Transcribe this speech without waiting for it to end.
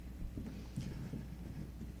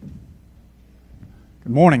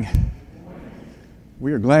Good morning.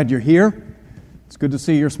 We are glad you're here. It's good to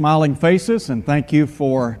see your smiling faces, and thank you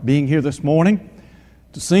for being here this morning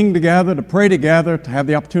to sing together, to pray together, to have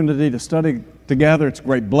the opportunity to study together. It's a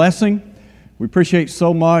great blessing. We appreciate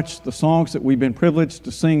so much the songs that we've been privileged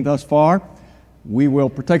to sing thus far. We will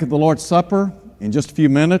partake of the Lord's Supper in just a few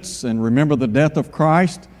minutes and remember the death of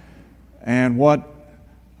Christ and what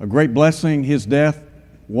a great blessing His death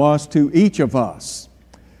was to each of us.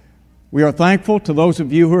 We are thankful to those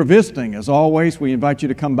of you who are visiting. As always, we invite you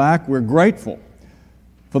to come back. We're grateful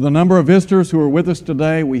for the number of visitors who are with us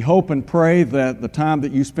today. We hope and pray that the time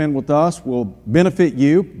that you spend with us will benefit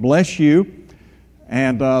you, bless you.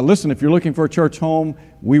 And listen, if you're looking for a church home,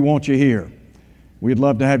 we want you here. We'd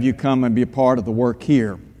love to have you come and be a part of the work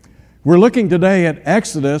here. We're looking today at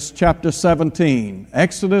Exodus chapter 17.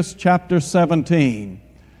 Exodus chapter 17.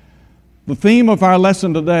 The theme of our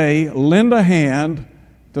lesson today, lend a hand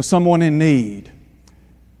to someone in need.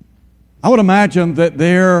 I would imagine that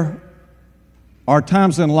there are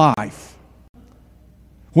times in life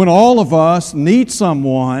when all of us need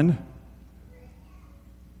someone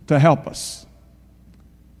to help us.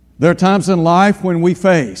 There are times in life when we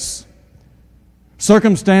face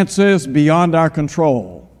circumstances beyond our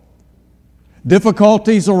control.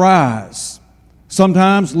 Difficulties arise,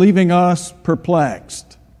 sometimes leaving us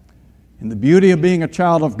perplexed. And the beauty of being a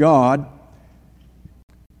child of God,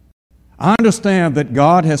 I understand that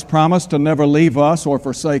God has promised to never leave us or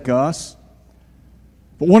forsake us.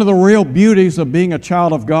 But one of the real beauties of being a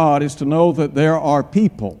child of God is to know that there are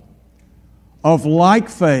people of like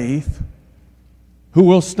faith who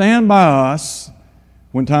will stand by us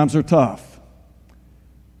when times are tough.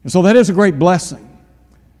 And so that is a great blessing.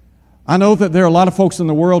 I know that there are a lot of folks in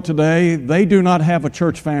the world today, they do not have a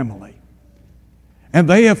church family. And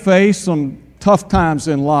they have faced some tough times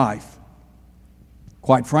in life.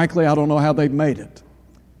 Quite frankly, I don't know how they've made it.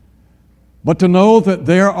 But to know that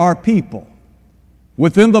there are people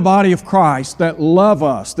within the body of Christ that love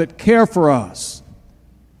us, that care for us,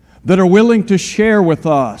 that are willing to share with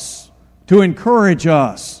us, to encourage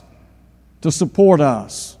us, to support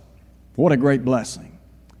us. What a great blessing.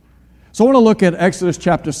 So I want to look at Exodus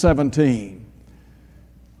chapter 17.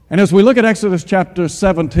 And as we look at Exodus chapter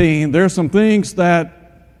 17, there are some things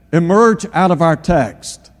that emerge out of our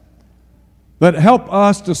text that help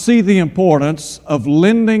us to see the importance of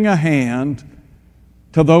lending a hand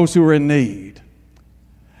to those who are in need.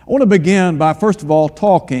 I want to begin by, first of all,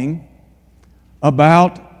 talking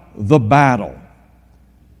about the battle.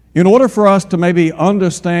 In order for us to maybe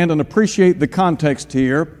understand and appreciate the context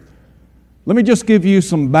here, let me just give you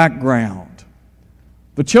some background.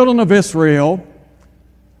 The children of Israel,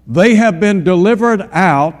 they have been delivered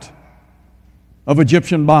out of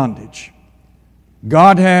Egyptian bondage.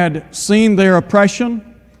 God had seen their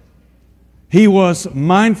oppression. He was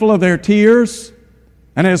mindful of their tears.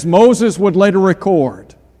 And as Moses would later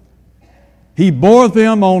record, He bore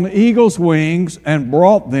them on eagle's wings and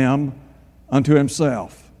brought them unto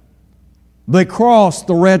Himself. They crossed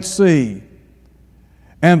the Red Sea,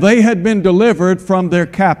 and they had been delivered from their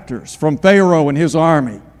captors, from Pharaoh and his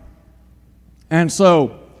army. And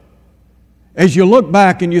so, as you look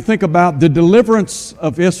back and you think about the deliverance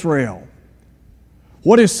of Israel,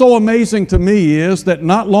 what is so amazing to me is that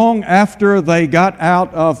not long after they got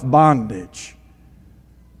out of bondage,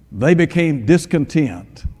 they became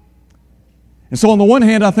discontent. And so on the one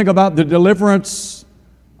hand, I think about the deliverance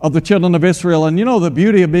of the children of Israel, and you know the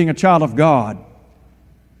beauty of being a child of God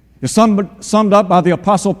is summed up by the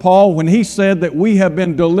Apostle Paul when he said that we have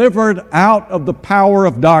been delivered out of the power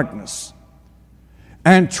of darkness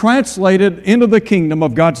and translated into the kingdom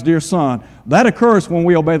of God's dear Son. That occurs when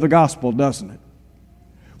we obey the gospel, doesn't it?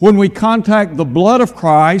 When we contact the blood of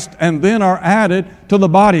Christ and then are added to the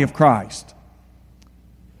body of Christ.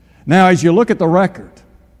 Now, as you look at the record,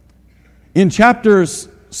 in chapters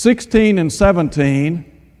 16 and 17,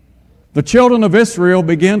 the children of Israel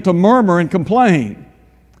begin to murmur and complain.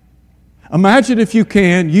 Imagine, if you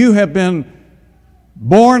can, you have been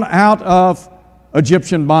born out of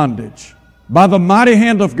Egyptian bondage by the mighty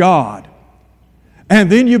hand of God. And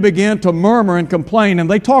then you begin to murmur and complain. And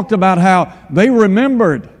they talked about how they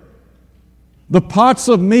remembered the pots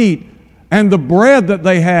of meat and the bread that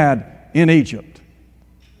they had in Egypt.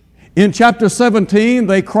 In chapter 17,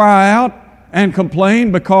 they cry out and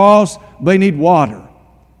complain because they need water.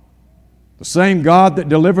 The same God that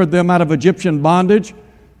delivered them out of Egyptian bondage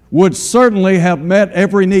would certainly have met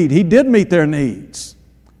every need. He did meet their needs.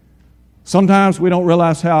 Sometimes we don't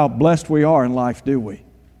realize how blessed we are in life, do we?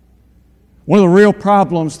 One of the real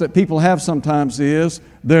problems that people have sometimes is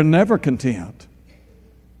they're never content.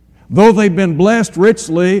 Though they've been blessed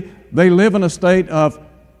richly, they live in a state of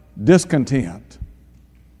discontent.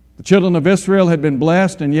 The children of Israel had been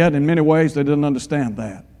blessed, and yet in many ways they didn't understand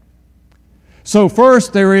that. So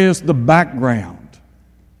first there is the background,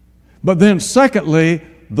 but then secondly,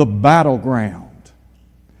 the battleground.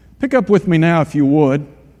 Pick up with me now, if you would,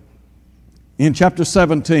 in chapter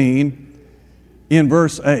 17, in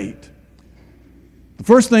verse 8. The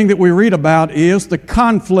first thing that we read about is the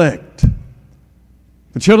conflict.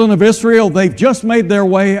 The children of Israel, they've just made their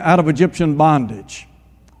way out of Egyptian bondage.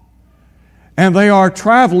 And they are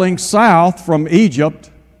traveling south from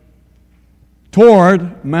Egypt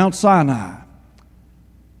toward Mount Sinai.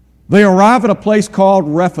 They arrive at a place called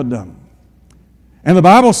Rephidim. And the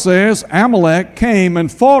Bible says Amalek came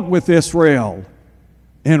and fought with Israel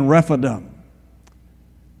in Rephidim.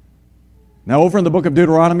 Now, over in the book of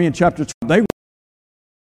Deuteronomy in chapter 12, they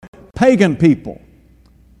were pagan people.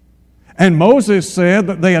 And Moses said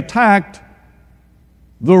that they attacked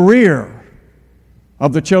the rear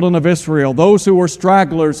of the children of Israel, those who were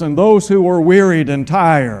stragglers and those who were wearied and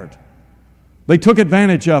tired. They took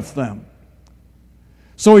advantage of them.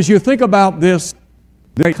 So as you think about this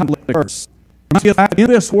conflict, in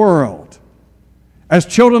this world, as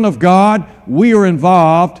children of God, we are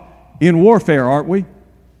involved in warfare, aren't we?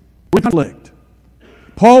 Conflict.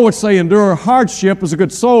 Paul would say, endure hardship as a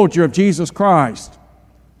good soldier of Jesus Christ.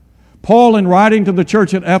 Paul, in writing to the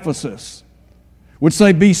church at Ephesus, would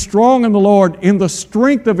say, be strong in the Lord in the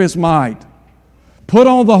strength of His might. Put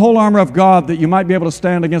on the whole armor of God that you might be able to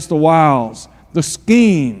stand against the wiles, the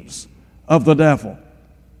schemes of the devil.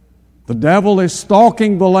 The devil is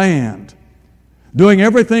stalking the land, doing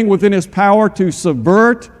everything within his power to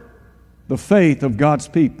subvert the faith of God's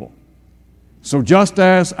people. So just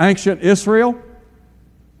as ancient Israel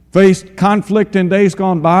faced conflict in days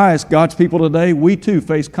gone by, as God's people today, we too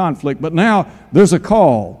face conflict. But now there's a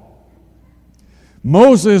call.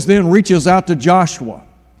 Moses then reaches out to Joshua.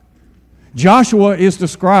 Joshua is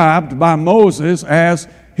described by Moses as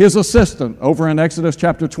his assistant over in Exodus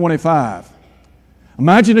chapter 25.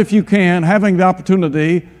 Imagine, if you can, having the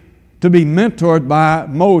opportunity to be mentored by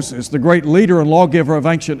Moses, the great leader and lawgiver of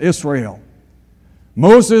ancient Israel.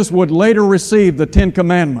 Moses would later receive the Ten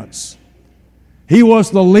Commandments. He was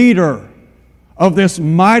the leader of this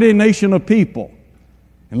mighty nation of people.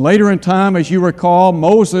 And later in time, as you recall,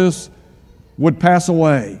 Moses would pass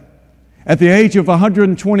away at the age of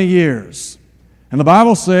 120 years. And the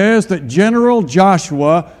Bible says that General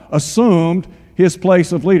Joshua assumed his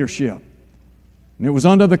place of leadership. And it was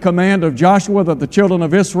under the command of Joshua that the children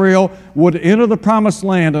of Israel would enter the promised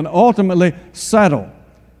land and ultimately settle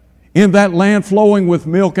in that land flowing with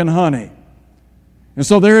milk and honey. And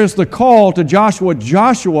so there is the call to Joshua.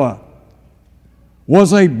 Joshua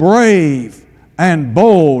was a brave and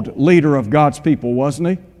bold leader of God's people, wasn't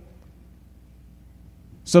he? I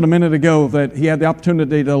said a minute ago that he had the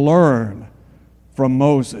opportunity to learn from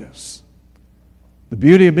Moses. The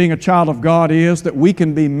beauty of being a child of God is that we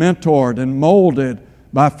can be mentored and molded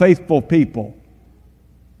by faithful people,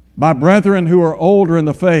 by brethren who are older in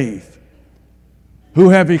the faith, who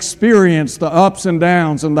have experienced the ups and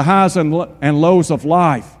downs and the highs and lows of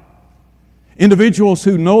life, individuals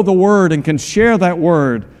who know the Word and can share that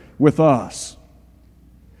Word with us.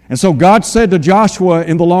 And so God said to Joshua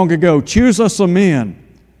in the long ago, choose us some men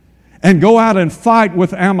and go out and fight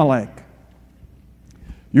with Amalek.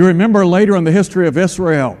 You remember later in the history of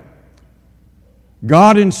Israel,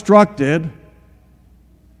 God instructed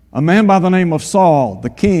a man by the name of Saul, the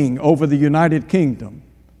king over the United Kingdom,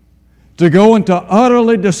 to go and to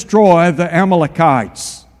utterly destroy the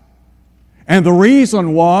Amalekites. And the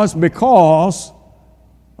reason was because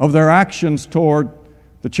of their actions toward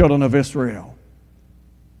the children of Israel.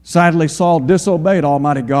 Sadly, Saul disobeyed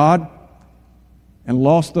Almighty God and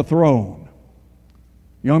lost the throne.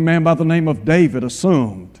 A young man by the name of David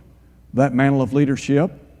assumed that mantle of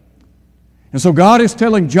leadership. And so God is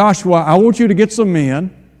telling Joshua, I want you to get some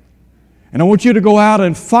men, and I want you to go out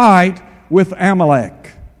and fight with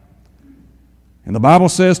Amalek. And the Bible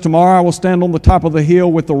says, tomorrow I will stand on the top of the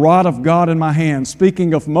hill with the rod of God in my hand,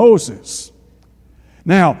 speaking of Moses.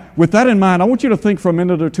 Now, with that in mind, I want you to think for a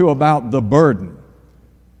minute or two about the burden.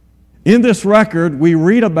 In this record, we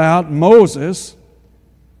read about Moses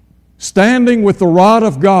standing with the rod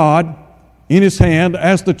of God in his hand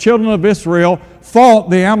as the children of Israel fought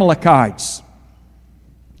the Amalekites.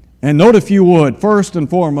 And note, if you would, first and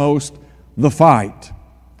foremost, the fight.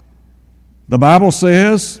 The Bible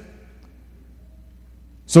says,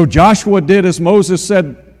 so Joshua did as Moses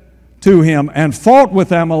said to him and fought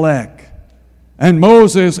with Amalek. And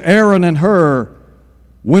Moses, Aaron, and Hur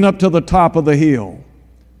went up to the top of the hill.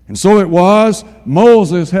 And so it was,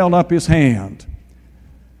 Moses held up his hand.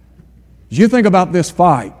 As you think about this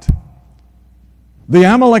fight, the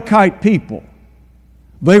Amalekite people,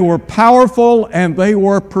 they were powerful and they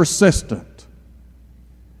were persistent.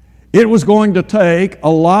 It was going to take a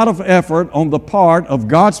lot of effort on the part of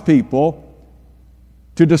God's people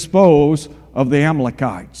to dispose of the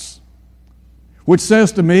Amalekites, which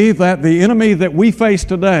says to me that the enemy that we face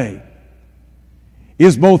today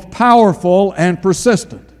is both powerful and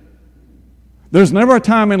persistent. There's never a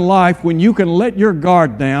time in life when you can let your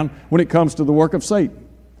guard down when it comes to the work of Satan.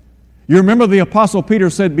 You remember the Apostle Peter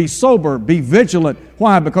said, be sober, be vigilant.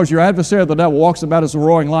 Why? Because your adversary, the devil, walks about as a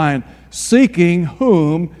roaring lion, seeking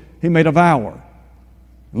whom he may devour.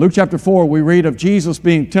 In Luke chapter 4, we read of Jesus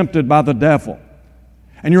being tempted by the devil.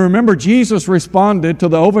 And you remember Jesus responded to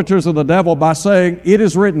the overtures of the devil by saying, it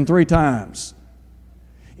is written 3 times.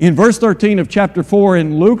 In verse 13 of chapter 4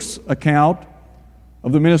 in Luke's account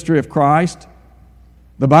of the ministry of Christ,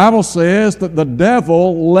 the Bible says that the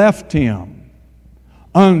devil left him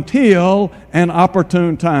until an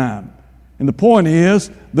opportune time. And the point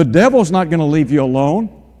is, the devil's not going to leave you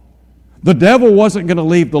alone. The devil wasn't going to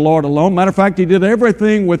leave the Lord alone. Matter of fact, he did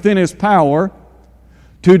everything within his power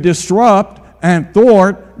to disrupt and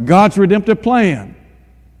thwart God's redemptive plan.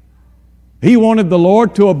 He wanted the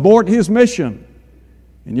Lord to abort his mission,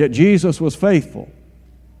 and yet Jesus was faithful.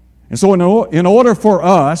 And so in order for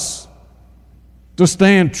us to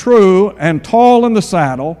stand true and tall in the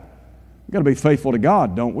saddle, we've got to be faithful to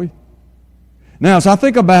God, don't we? Now, as I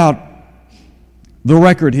think about the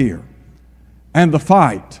record here and the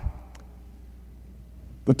fight,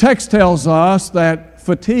 the text tells us that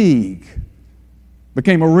fatigue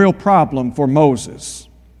became a real problem for Moses.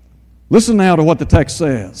 Listen now to what the text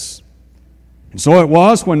says. And so it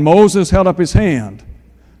was when Moses held up his hand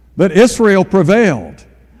that Israel prevailed,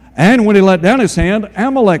 and when he let down his hand,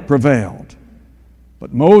 Amalek prevailed.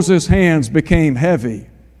 But Moses' hands became heavy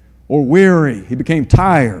or weary. He became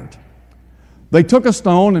tired. They took a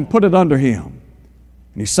stone and put it under him,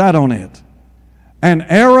 and he sat on it. And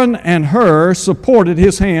Aaron and Hur supported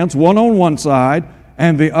his hands, one on one side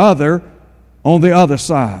and the other on the other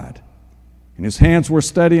side. And his hands were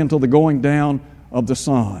steady until the going down of the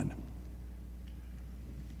sun.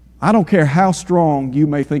 I don't care how strong you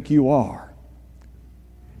may think you are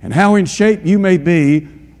and how in shape you may be.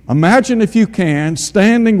 Imagine, if you can,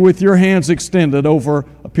 standing with your hands extended over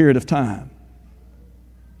a period of time.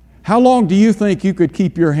 How long do you think you could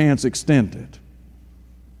keep your hands extended?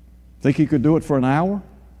 Think you could do it for an hour?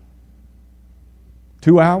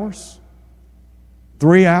 2 hours?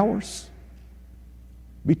 3 hours?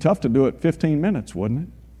 It'd be tough to do it 15 minutes, wouldn't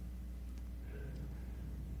it?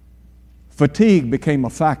 Fatigue became a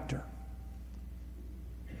factor.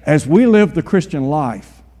 As we live the Christian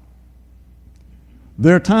life,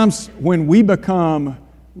 there are times when we become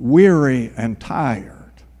weary and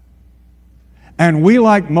tired. And we,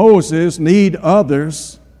 like Moses, need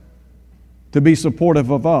others to be supportive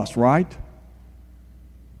of us, right?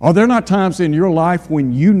 Are there not times in your life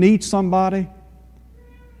when you need somebody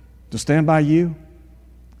to stand by you?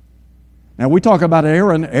 Now, we talk about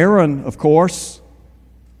Aaron. Aaron, of course,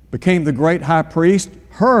 became the great high priest.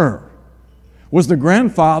 Hur was the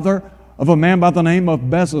grandfather of a man by the name of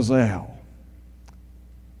Bezalel.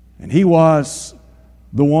 And he was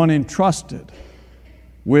the one entrusted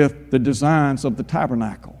with the designs of the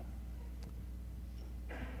tabernacle.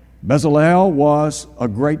 Bezalel was a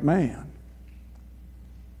great man.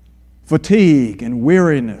 Fatigue and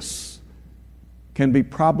weariness can be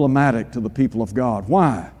problematic to the people of God.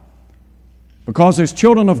 Why? Because as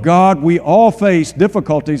children of God, we all face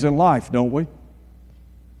difficulties in life, don't we?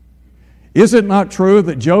 Is it not true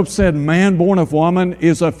that Job said, man born of woman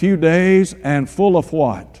is a few days and full of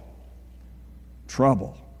what?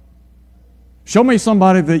 Trouble. Show me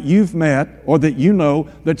somebody that you've met or that you know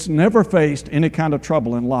that's never faced any kind of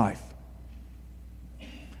trouble in life.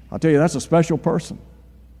 I'll tell you, that's a special person.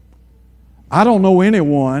 I don't know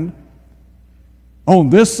anyone on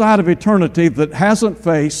this side of eternity that hasn't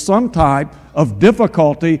faced some type of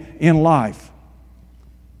difficulty in life.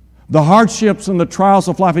 The hardships and the trials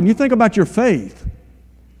of life. And you think about your faith.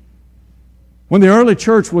 When the early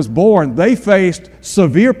church was born, they faced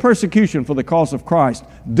severe persecution for the cause of Christ,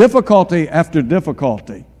 difficulty after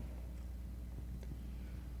difficulty.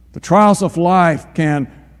 The trials of life can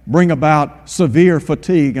bring about severe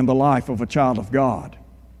fatigue in the life of a child of God.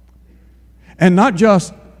 And not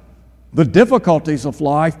just the difficulties of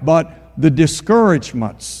life, but the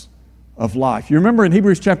discouragements of life. You remember in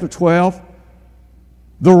Hebrews chapter 12,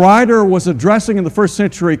 the writer was addressing in the first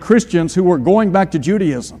century Christians who were going back to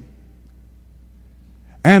Judaism.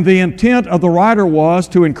 And the intent of the writer was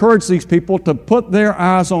to encourage these people to put their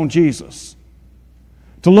eyes on Jesus,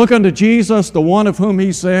 To look unto Jesus, the one of whom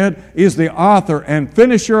he said is the author and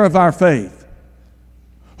finisher of our faith,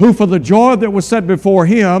 who for the joy that was set before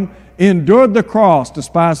him endured the cross,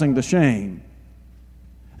 despising the shame.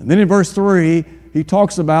 And then in verse 3, he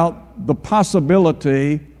talks about the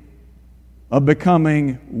possibility of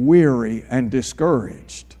becoming weary and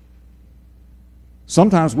discouraged.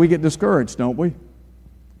 Sometimes we get discouraged, don't we?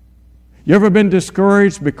 You ever been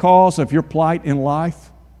discouraged because of your plight in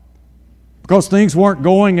life? Because things weren't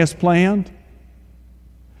going as planned?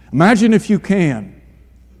 Imagine, if you can,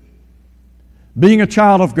 being a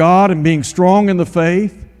child of God and being strong in the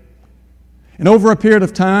faith, and over a period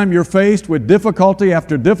of time you're faced with difficulty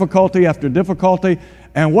after difficulty after difficulty,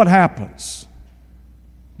 and what happens?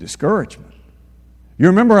 Discouragement. You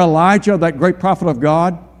remember Elijah, that great prophet of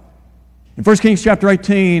God? In 1 Kings chapter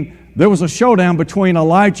 18, there was a showdown between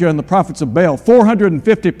Elijah and the prophets of Baal.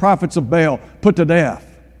 450 prophets of Baal put to death.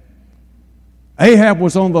 Ahab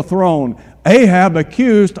was on the throne. Ahab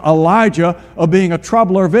accused Elijah of being a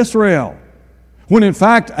troubler of Israel, when in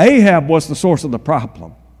fact Ahab was the source of the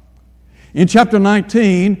problem. In chapter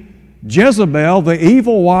 19, Jezebel, the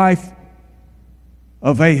evil wife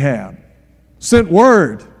of Ahab, sent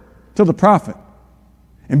word to the prophet.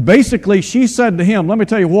 And basically she said to him, let me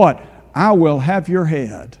tell you what, I will have your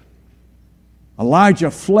head. Elijah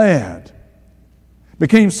fled,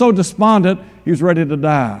 became so despondent he was ready to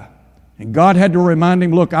die. And God had to remind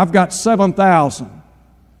him, look, I've got 7,000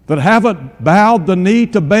 that haven't bowed the knee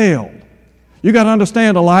to Baal. You got to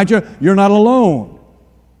understand, Elijah, you're not alone.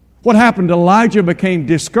 What happened? Elijah became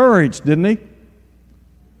discouraged, didn't he?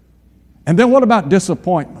 And then what about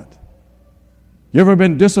disappointment? You ever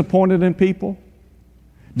been disappointed in people?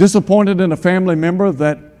 Disappointed in a family member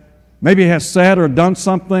that maybe has said or done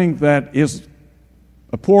something that is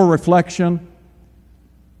a poor reflection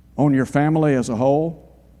on your family as a whole?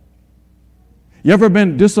 You ever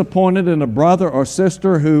been disappointed in a brother or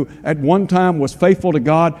sister who at one time was faithful to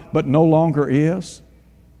God but no longer is?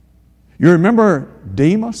 You remember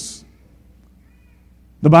Demas?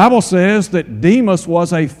 The Bible says that Demas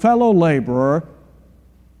was a fellow laborer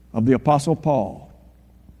of the Apostle Paul.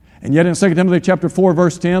 And yet in 2 Timothy chapter 4,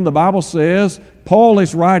 verse 10, the Bible says, Paul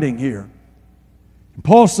is writing here.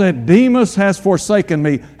 Paul said, Demas has forsaken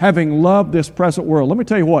me, having loved this present world. Let me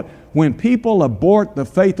tell you what, when people abort the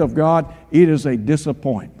faith of God, it is a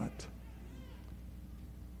disappointment.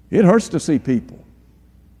 It hurts to see people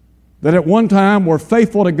that at one time were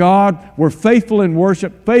faithful to God, were faithful in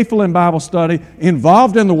worship, faithful in Bible study,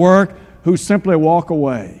 involved in the work, who simply walk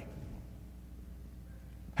away.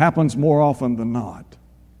 Happens more often than not.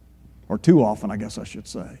 Or too often, I guess I should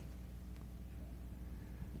say.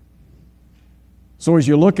 So as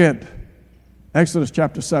you look at Exodus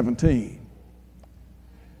chapter 17,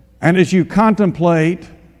 and as you contemplate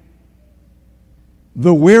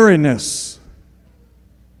the weariness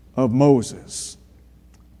of Moses,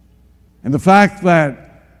 and the fact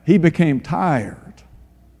that he became tired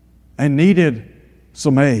and needed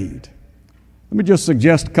some aid, let me just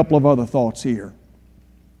suggest a couple of other thoughts here.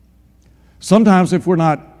 Sometimes if we're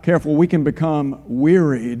not careful, we can become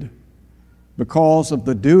wearied because of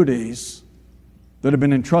the duties that have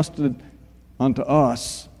been entrusted unto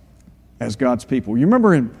us as God's people. You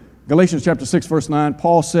remember in Galatians chapter 6, verse 9,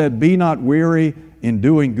 Paul said, be not weary in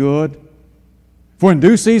doing good, for in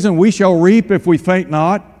due season we shall reap if we faint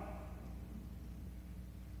not.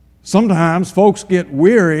 Sometimes folks get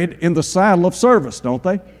wearied in the saddle of service, don't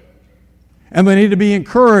they? And they need to be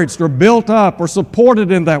encouraged or built up or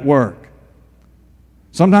supported in that work.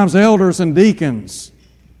 Sometimes elders and deacons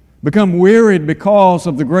become wearied because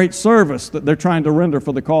of the great service that they're trying to render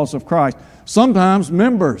for the cause of Christ. Sometimes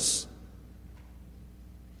members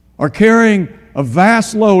are carrying a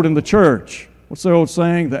vast load in the church. What's the old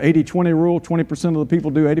saying? The 80-20 rule, 20% of the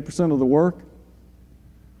people do 80% of the work.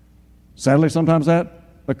 Sadly, sometimes that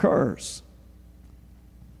occurs.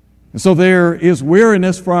 And so there is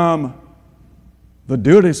weariness from the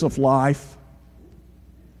duties of life,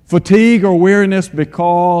 fatigue or weariness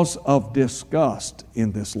because of disgust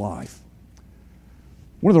in this life.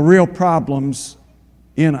 One of the real problems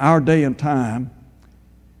in our day and time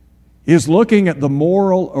is looking at the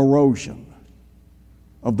moral erosion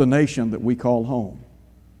of the nation that we call home.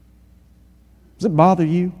 Does it bother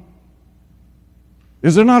you?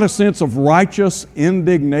 Is there not a sense of righteous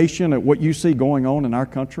indignation at what you see going on in our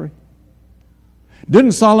country?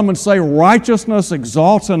 Didn't Solomon say righteousness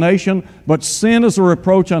exalts a nation, but sin is a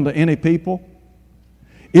reproach unto any people?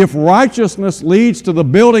 If righteousness leads to the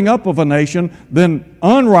building up of a nation, then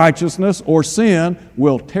unrighteousness or sin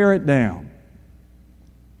will tear it down.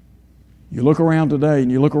 You look around today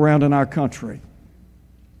and you look around in our country,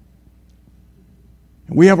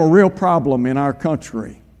 We have a real problem in our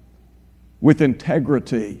country with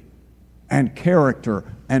integrity and character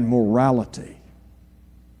and morality.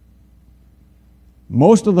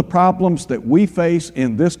 Most of the problems that we face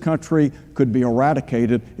in this country could be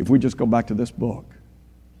eradicated if we just go back to this book.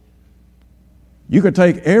 You could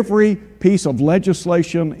take every piece of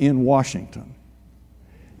legislation in Washington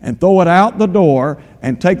and throw it out the door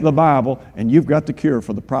and take the Bible, and you've got the cure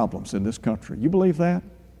for the problems in this country. You believe that?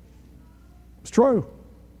 It's true.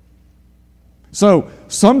 So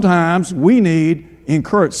sometimes we need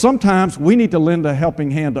encouragement. Sometimes we need to lend a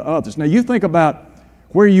helping hand to others. Now you think about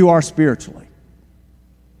where you are spiritually.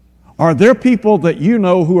 Are there people that you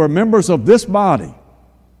know who are members of this body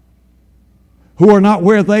who are not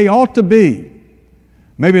where they ought to be?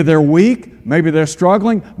 Maybe they're weak, maybe they're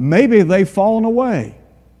struggling, maybe they've fallen away.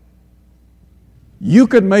 You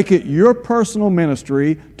could make it your personal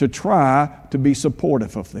ministry to try to be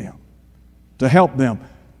supportive of them, to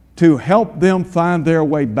help them find their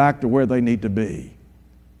way back to where they need to be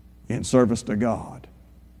in service to God.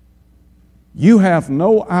 You have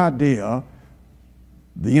no idea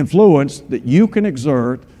the influence that you can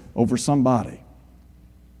exert over somebody.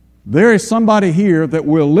 There is somebody here that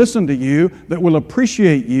will listen to you, that will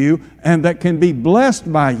appreciate you, and that can be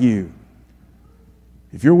blessed by you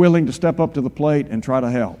if you're willing to step up to the plate and try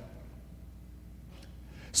to help.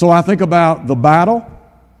 So I think about the battle,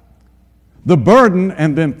 the burden,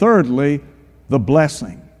 and then thirdly, the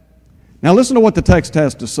blessing. Now listen to what the text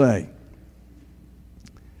has to say.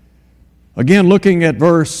 Again, looking at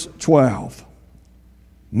verse 12.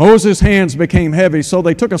 Moses' hands became heavy, so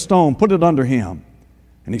they took a stone, put it under him,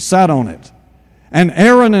 and he sat on it. And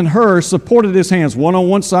Aaron and Hur supported his hands, one on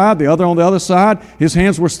one side, the other on the other side. His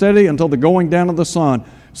hands were steady until the going down of the sun.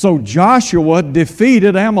 So Joshua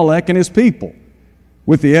defeated Amalek and his people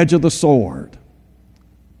with the edge of the sword.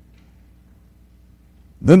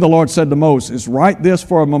 Then the Lord said to Moses, "Write this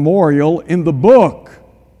for a memorial in the book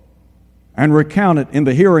and recount it in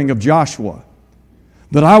the hearing of Joshua,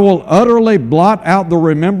 that I will utterly blot out the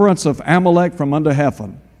remembrance of Amalek from under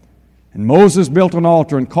heaven." And Moses built an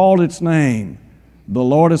altar and called its name, "The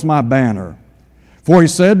Lord is my banner." For he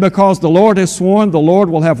said, because the Lord has sworn, the Lord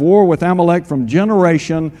will have war with Amalek from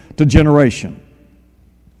generation to generation.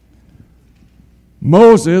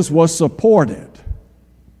 Moses was supported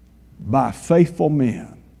by faithful men.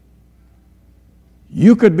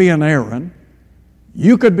 You could be an Aaron,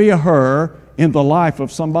 you could be a Hur in the life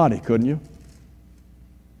of somebody, couldn't you?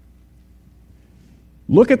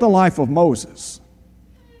 Look at the life of Moses.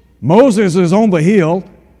 Moses is on the hill.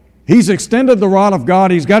 He's extended the rod of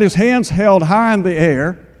God. He's got his hands held high in the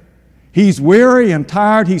air. He's weary and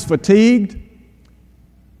tired. He's fatigued.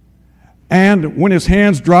 And when his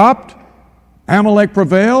hands dropped, Amalek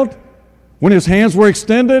prevailed. When his hands were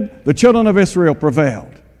extended, the children of Israel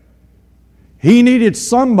prevailed. He needed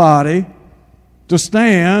somebody to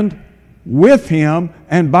stand with him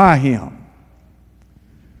and by him.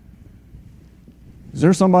 Is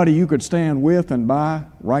there somebody you could stand with and by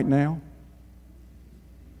right now?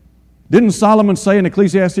 Didn't Solomon say in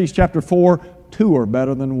Ecclesiastes chapter 4, 2 are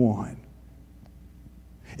better than one?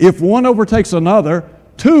 If one overtakes another,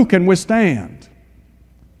 two can withstand.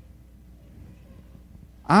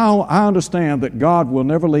 I understand that God will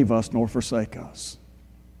never leave us nor forsake us.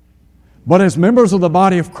 But as members of the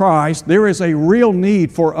body of Christ, there is a real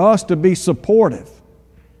need for us to be supportive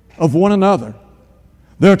of one another.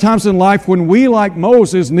 There are times in life when we, like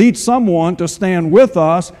Moses, need someone to stand with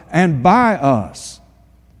us and by us.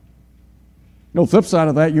 The flip side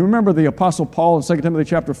of that, you remember the Apostle Paul in 2 Timothy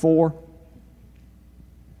chapter 4?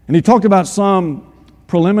 And he talked about some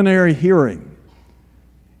preliminary hearing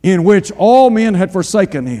in which all men had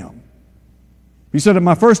forsaken him. He said, "In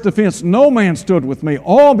my first defense, no man stood with me.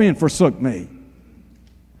 All men forsook me."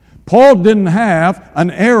 Paul didn't have an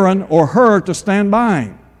Aaron or Hur to stand by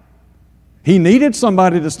him. He needed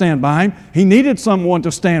somebody to stand by him. He needed someone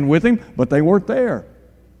to stand with him, but they weren't there.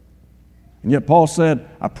 And yet Paul said,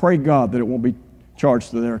 "I pray God that it won't be charged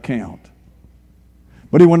to their account."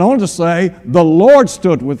 But he went on to say, "The Lord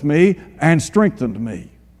stood with me and strengthened me."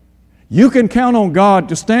 You can count on God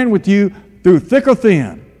to stand with you through thick or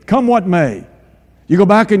thin, come what may. You go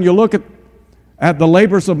back and you look at the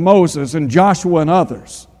labors of Moses and Joshua and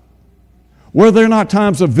others. Were there not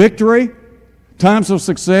times of victory, times of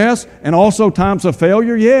success, and also times of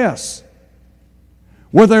failure? Yes.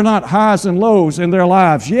 Were there not highs and lows in their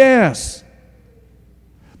lives? Yes.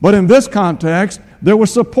 But in this context, there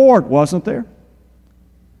was support, wasn't there?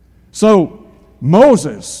 So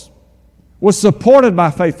Moses was supported by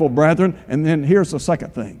faithful brethren, and then here's the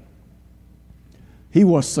second thing. He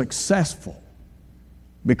was successful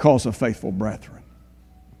because of faithful brethren.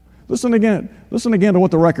 Listen again to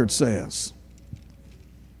what the record says.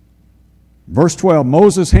 Verse 12,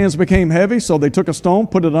 Moses' hands became heavy, so they took a stone,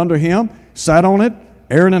 put it under him, sat on it.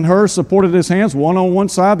 Aaron and Hur supported his hands, one on one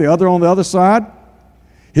side, the other on the other side.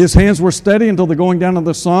 His hands were steady until the going down of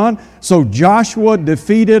the sun. So Joshua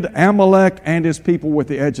defeated Amalek and his people with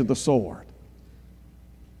the edge of the sword.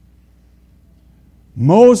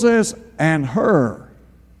 Moses and Hur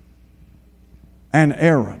and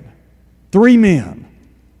Aaron, 3 men,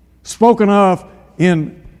 spoken of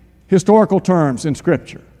in historical terms in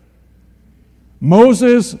Scripture.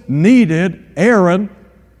 Moses needed Aaron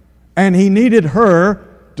and he needed Hur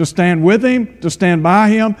to stand with him, to stand by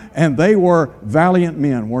him, and they were valiant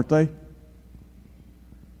men, weren't they?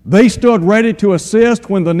 They stood ready to assist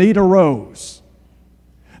when the need arose.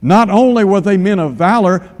 Not only were they men of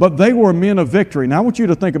valor, but they were men of victory. Now I want you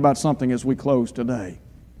to think about something as we close today.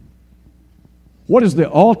 What is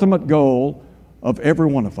the ultimate goal of every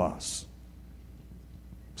one of us?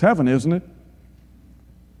 It's heaven, isn't it?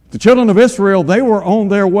 The children of Israel, they were on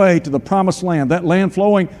their way to the promised land, that land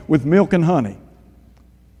flowing with milk and honey.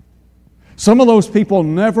 Some of those people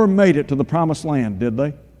never made it to the promised land, did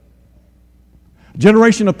they? A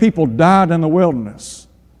generation of people died in the wilderness.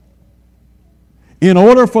 In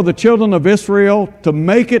order for the children of Israel to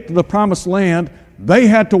make it to the promised land, they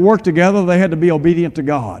had to work together, they had to be obedient to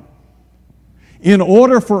God. In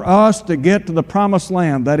order for us to get to the promised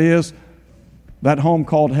land, that is, that home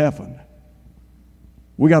called heaven,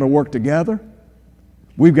 we got to work together.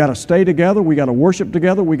 We've got to stay together. We've got to worship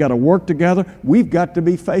together. We've got to work together. We've got to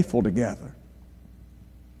be faithful together.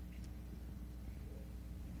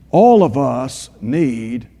 All of us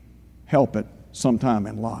need help at some time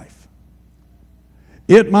in life.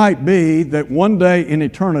 It might be that one day in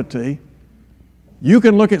eternity, you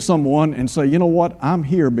can look at someone and say, you know what, I'm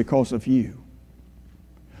here because of you.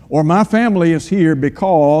 Or my family is here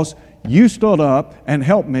because you stood up and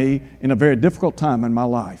helped me in a very difficult time in my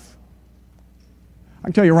life. I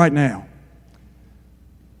can tell you right now,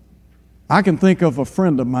 I can think of a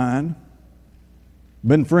friend of mine,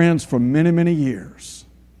 been friends for many, many years.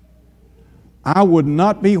 I would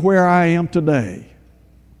not be where I am today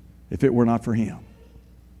if it were not for him.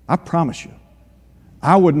 I promise you.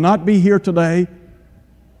 I would not be here today.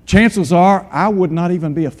 Chances are I would not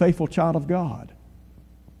even be a faithful child of God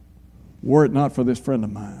were it not for this friend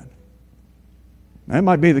of mine. Now, it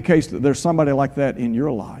might be the case that there's somebody like that in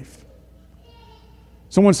your life.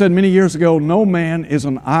 Someone said many years ago, no man is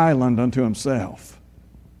an island unto himself.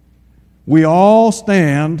 We all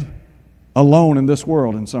stand alone in this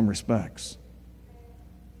world in some respects.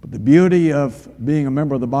 But the beauty of being a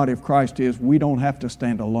member of the body of Christ is we don't have to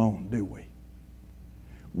stand alone, do we?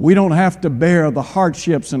 We don't have to bear the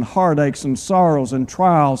hardships and heartaches and sorrows and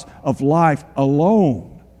trials of life alone,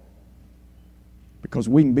 because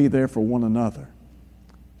we can be there for one another.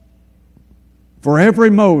 For every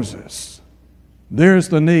Moses, there's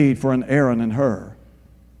the need for an Aaron and Hur.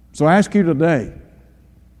 So I ask you today, I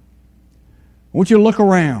want you to look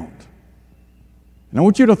around. And I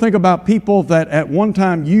want you to think about people that at one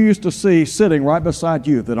time you used to see sitting right beside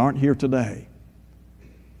you that aren't here today.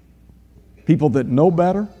 People that know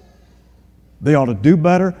better, they ought to do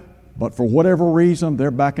better, but for whatever reason, they're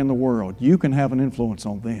back in the world. You can have an influence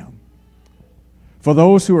on them. For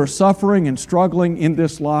those who are suffering and struggling in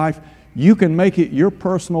this life, you can make it your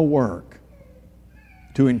personal work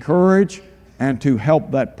to encourage and to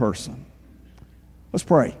help that person. Let's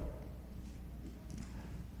pray.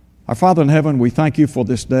 Our Father in heaven, we thank you for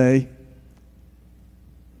this day.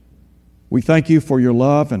 We thank you for your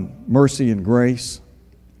love and mercy and grace,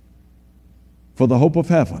 for the hope of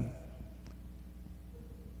heaven.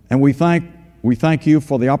 And we thank you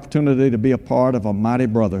for the opportunity to be a part of a mighty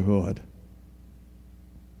brotherhood,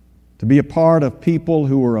 to be a part of people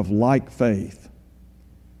who are of like faith.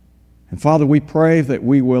 And Father, we pray that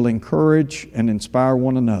we will encourage and inspire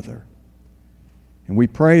one another. And we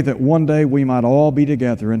pray that one day we might all be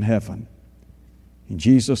together in heaven. In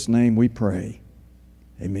Jesus' name we pray.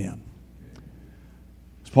 Amen.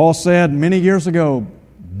 As Paul said many years ago,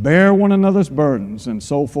 bear one another's burdens and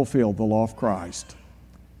so fulfill the law of Christ.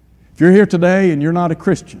 If you're here today and you're not a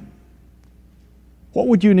Christian, what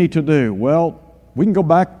would you need to do? Well, we can go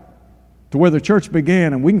back to where the church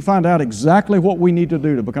began and we can find out exactly what we need to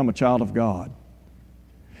do to become a child of God.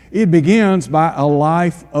 It begins by a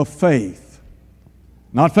life of faith.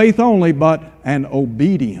 Not faith only, but an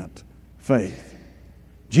obedient faith.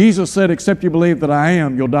 Jesus said, except you believe that I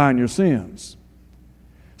am, you'll die in your sins.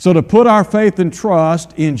 So to put our faith and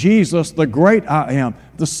trust in Jesus, the great I am,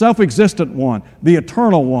 the self-existent one, the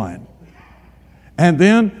eternal one, and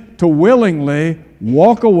then to willingly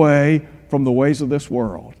walk away from the ways of this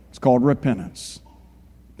world It's called repentance.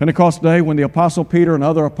 Pentecost Day, when the Apostle Peter and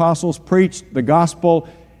other apostles preached the gospel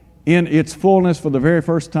in its fullness for the very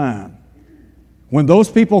first time, when those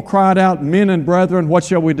people cried out, "Men and brethren, what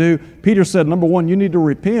shall we do?" Peter said, number one, you need to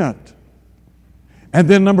repent. And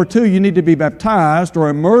then number two, you need to be baptized or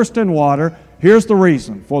immersed in water. Here's the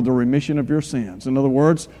reason: for the remission of your sins. In other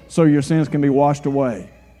words, so your sins can be washed away.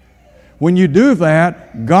 When you do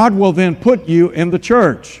that, God will then put you in the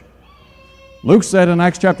church. Luke said in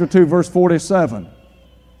Acts chapter 2, verse 47,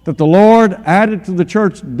 that the Lord added to the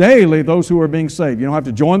church daily those who are being saved. You don't have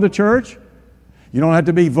to join the church. You don't have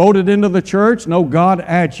to be voted into the church. No, God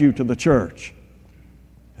adds you to the church.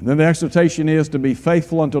 And then the exhortation is to be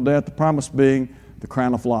faithful until death, the promise being the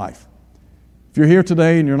crown of life. If you're here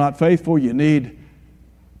today and you're not faithful, you need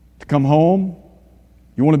to come home.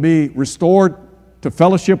 You want to be restored to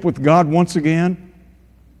fellowship with God once again.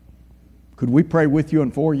 Could we pray with you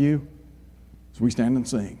and for you as we stand and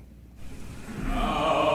sing?